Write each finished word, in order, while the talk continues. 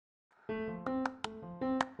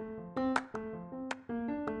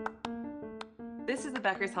This is the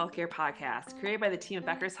Becker's Healthcare Podcast, created by the team at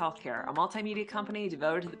Becker's Healthcare, a multimedia company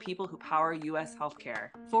devoted to the people who power U.S. healthcare.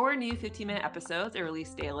 4 new 15-minute episodes are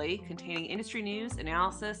released daily, containing industry news,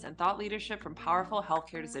 analysis, and thought leadership from powerful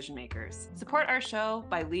healthcare decision makers. Support our show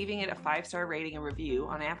by leaving it a 5-star rating and review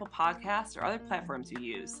on Apple Podcasts or other platforms you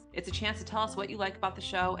use. It's a chance to tell us what you like about the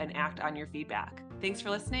show and act on your feedback. Thanks for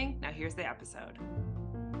listening. Now here's the episode.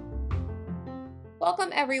 Welcome,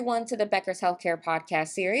 everyone, to the Becker's Healthcare podcast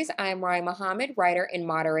series. I'm Ryan Muhammad, writer and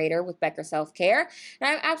moderator with Becker's Healthcare. And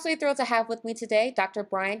I'm absolutely thrilled to have with me today Dr.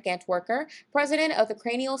 Brian Gantwerker, president of the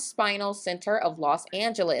Craniospinal Center of Los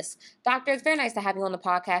Angeles. Doctor, it's very nice to have you on the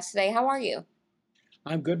podcast today. How are you?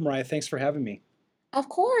 I'm good, Mariah. Thanks for having me. Of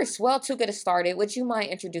course. Well, to get us started, would you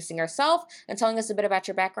mind introducing yourself and telling us a bit about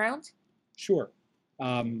your background? Sure.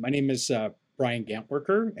 My name is Brian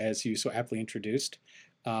Gantwerker, as you so aptly introduced.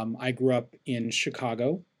 I grew up in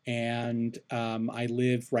Chicago, and I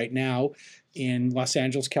live right now in Los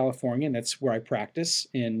Angeles, California, and that's where I practice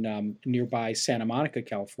in nearby Santa Monica,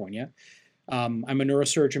 California. I'm a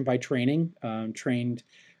neurosurgeon by training, trained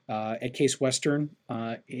at Case Western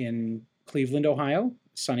in Cleveland, Ohio,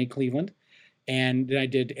 sunny Cleveland. And then I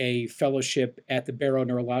did a fellowship at the Barrow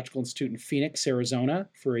Neurological Institute in Phoenix, Arizona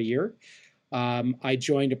for a year. I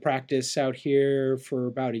joined a practice out here for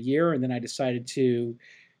about a year, and then I decided to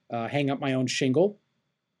hang up my own shingle.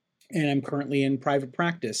 And I'm currently in private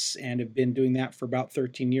practice and have been doing that for about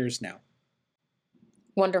 13 years now.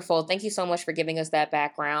 Wonderful. Thank you so much for giving us that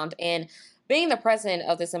background. And being the president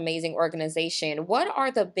of this amazing organization, what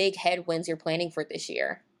are the big headwinds you're planning for this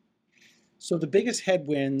year? So the biggest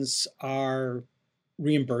headwinds are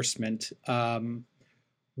reimbursement.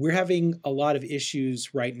 We're having a lot of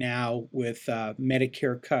issues right now with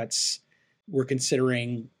Medicare cuts. We're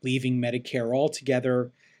considering leaving Medicare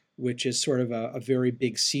altogether, which is sort of a very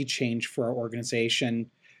big sea change for our organization.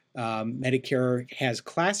 Medicare has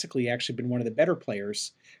classically actually been one of the better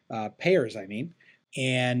payers,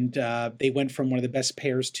 and they went from one of the best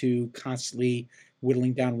payers to constantly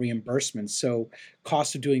whittling down reimbursements. So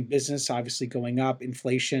cost of doing business obviously going up.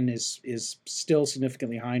 Inflation is still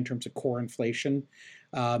significantly high in terms of core inflation.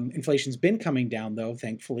 Inflation's been coming down, though,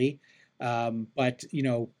 thankfully. But,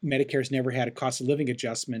 Medicare's never had a cost of living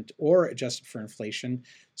adjustment or adjusted for inflation.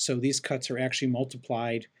 So these cuts are actually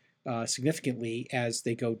multiplied significantly as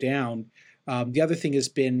they go down. The other thing has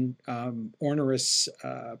been onerous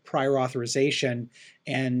prior authorization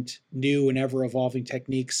and new and ever-evolving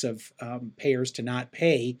techniques of payers to not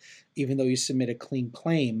pay, even though you submit a clean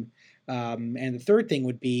claim. And the third thing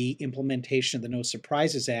would be implementation of the No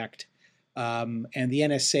Surprises Act. And the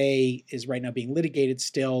NSA is right now being litigated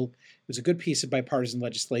still. It was a good piece of bipartisan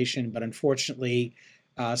legislation, but unfortunately,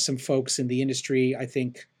 some folks in the industry, I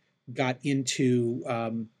think, got into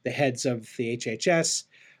the heads of the HHS,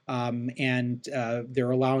 and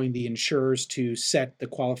they're allowing the insurers to set the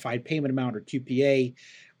qualified payment amount, or QPA,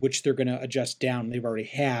 which they're going to adjust down. They've already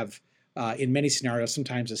have in many scenarios,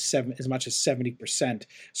 sometimes as much as 70%.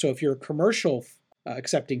 So if you're a commercial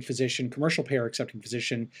commercial payer accepting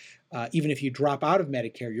physician, even if you drop out of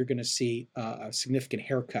Medicare, you're going to see a significant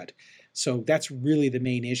haircut. So that's really the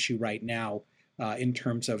main issue right now in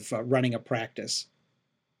terms of running a practice.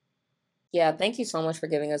 Yeah, thank you so much for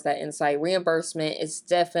giving us that insight. Reimbursement is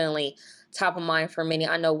definitely top of mind for many.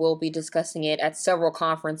 I know we'll be discussing it at several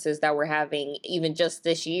conferences that we're having even just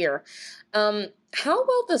this year. How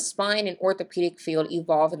will the spine and orthopedic field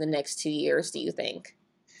evolve in the next 2 years, do you think?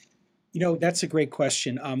 That's a great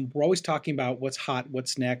question. We're always talking about what's hot,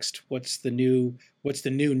 what's next, what's the new,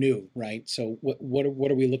 right? So what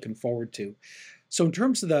are we looking forward to? So in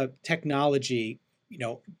terms of the technology,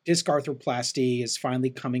 disc arthroplasty is finally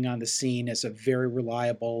coming on the scene as a very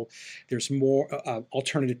reliable. There's more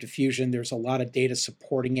alternative to fusion. There's a lot of data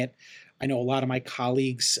supporting it. I know a lot of my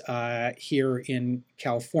colleagues here in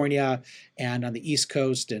California and on the East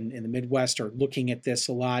Coast and in the Midwest are looking at this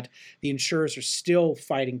a lot. The insurers are still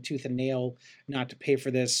fighting tooth and nail not to pay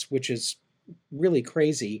for this, which is really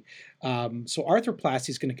crazy. So arthroplasty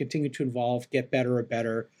is going to continue to evolve, get better and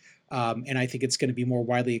better. And I think it's going to be more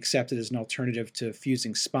widely accepted as an alternative to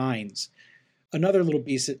fusing spines. Another little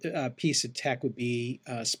piece of tech would be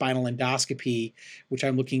spinal endoscopy, which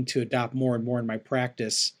I'm looking to adopt more and more in my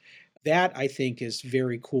practice. That, I think, is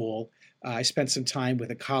very cool. I spent some time with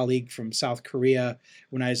a colleague from South Korea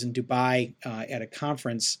when I was in Dubai at a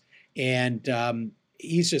conference, and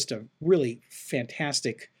he's just a really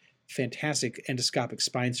fantastic endoscopic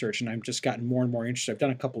spine surgeon. I've just gotten more and more interested. I've done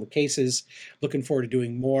a couple of cases, looking forward to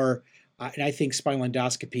doing more. And I think spinal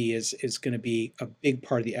endoscopy is going to be a big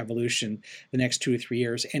part of the evolution the next 2 to 3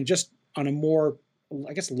 years. And just on a more,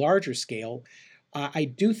 I guess, larger scale, I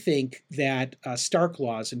do think that Stark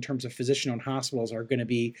laws in terms of physician-owned hospitals are going to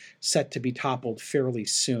be set to be toppled fairly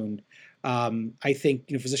soon. I think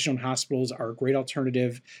physician-owned hospitals are a great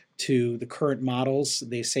alternative to the current models.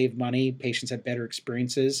 They save money, patients have better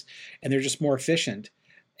experiences, and they're just more efficient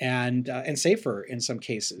and safer in some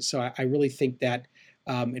cases. So I really think that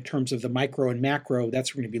in terms of the micro and macro,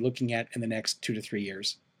 that's what we're going to be looking at in the next 2 to 3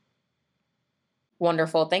 years.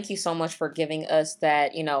 Wonderful. Thank you so much for giving us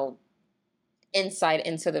that, insight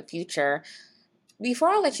into the future. Before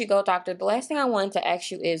I let you go, doctor, the last thing I wanted to ask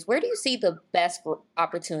you is, where do you see the best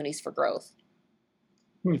opportunities for growth?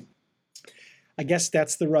 I guess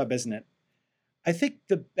that's the rub, isn't it? I think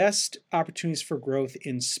the best opportunities for growth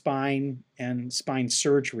in spine and spine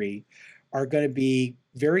surgery are going to be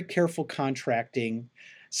very careful contracting,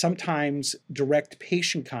 sometimes direct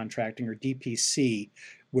patient contracting or DPC,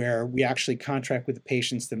 where we actually contract with the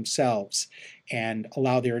patients themselves and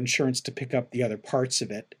allow their insurance to pick up the other parts of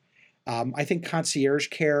it. I think concierge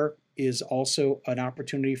care is also an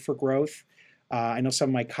opportunity for growth. I know some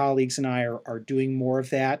of my colleagues and I are doing more of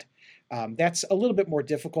that. That's a little bit more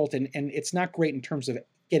difficult, and it's not great in terms of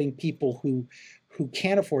getting people who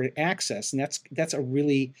can't afford it access, and that's a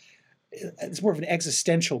really, it's more of an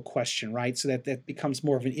existential question, right? So that becomes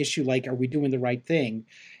more of an issue like, are we doing the right thing?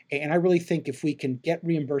 And I really think if we can get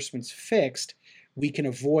reimbursements fixed, we can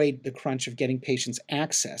avoid the crunch of getting patients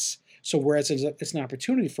access. So whereas it's an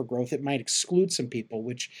opportunity for growth, it might exclude some people,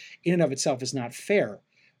 which in and of itself is not fair.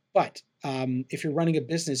 But if you're running a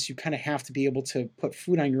business, you kind of have to be able to put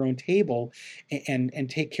food on your own table and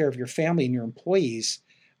take care of your family and your employees.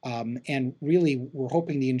 And really, we're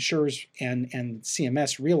hoping the insurers and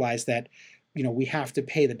CMS realize that we have to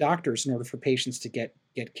pay the doctors in order for patients to get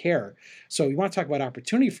care. So we want to talk about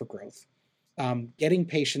opportunity for growth, getting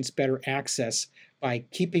patients better access by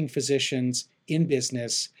keeping physicians in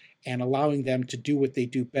business and allowing them to do what they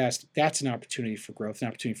do best. That's an opportunity for growth, an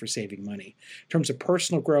opportunity for saving money. In terms of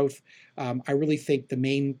personal growth, I really think the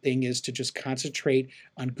main thing is to just concentrate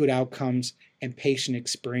on good outcomes and patient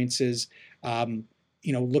experiences,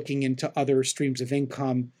 looking into other streams of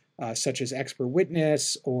income, such as expert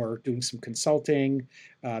witness or doing some consulting,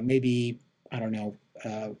 maybe,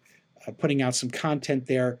 putting out some content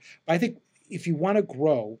there. But I think if you want to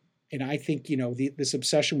grow, and I think, this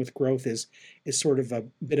obsession with growth is sort of a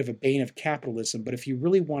bit of a bane of capitalism. But if you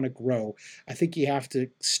really want to grow, I think you have to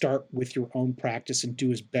start with your own practice and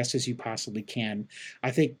do as best as you possibly can.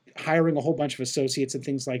 I think hiring a whole bunch of associates and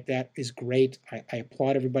things like that is great. I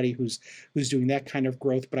applaud everybody who's doing that kind of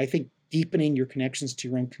growth. But I think deepening your connections to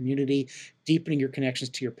your own community, deepening your connections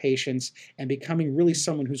to your patients, and becoming really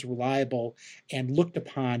someone who's reliable and looked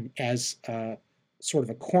upon as sort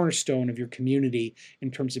of a cornerstone of your community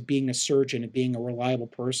in terms of being a surgeon and being a reliable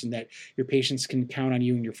person that your patients can count on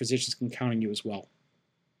you and your physicians can count on you as well.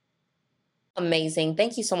 Amazing.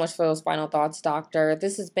 Thank you so much for those final thoughts, doctor.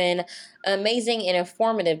 This has been an amazing and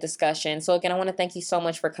informative discussion. So again, I want to thank you so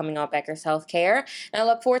much for coming on Becker's Healthcare, and I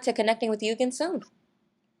look forward to connecting with you again soon.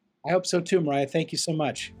 I hope so too, Mariah. Thank you so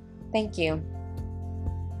much. Thank you.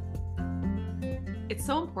 It's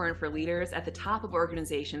so important for leaders at the top of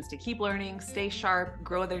organizations to keep learning, stay sharp,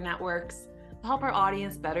 grow their networks. To help our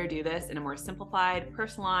audience better do this in a more simplified,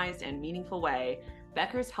 personalized, and meaningful way,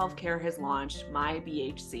 Becker's Healthcare has launched My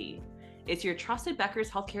BHC. It's your trusted Becker's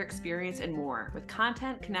Healthcare experience and more, with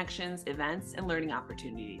content, connections, events, and learning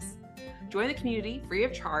opportunities. Join the community free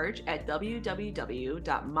of charge at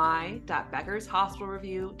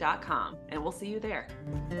www.my.beckershospitalreview.com, and we'll see you there.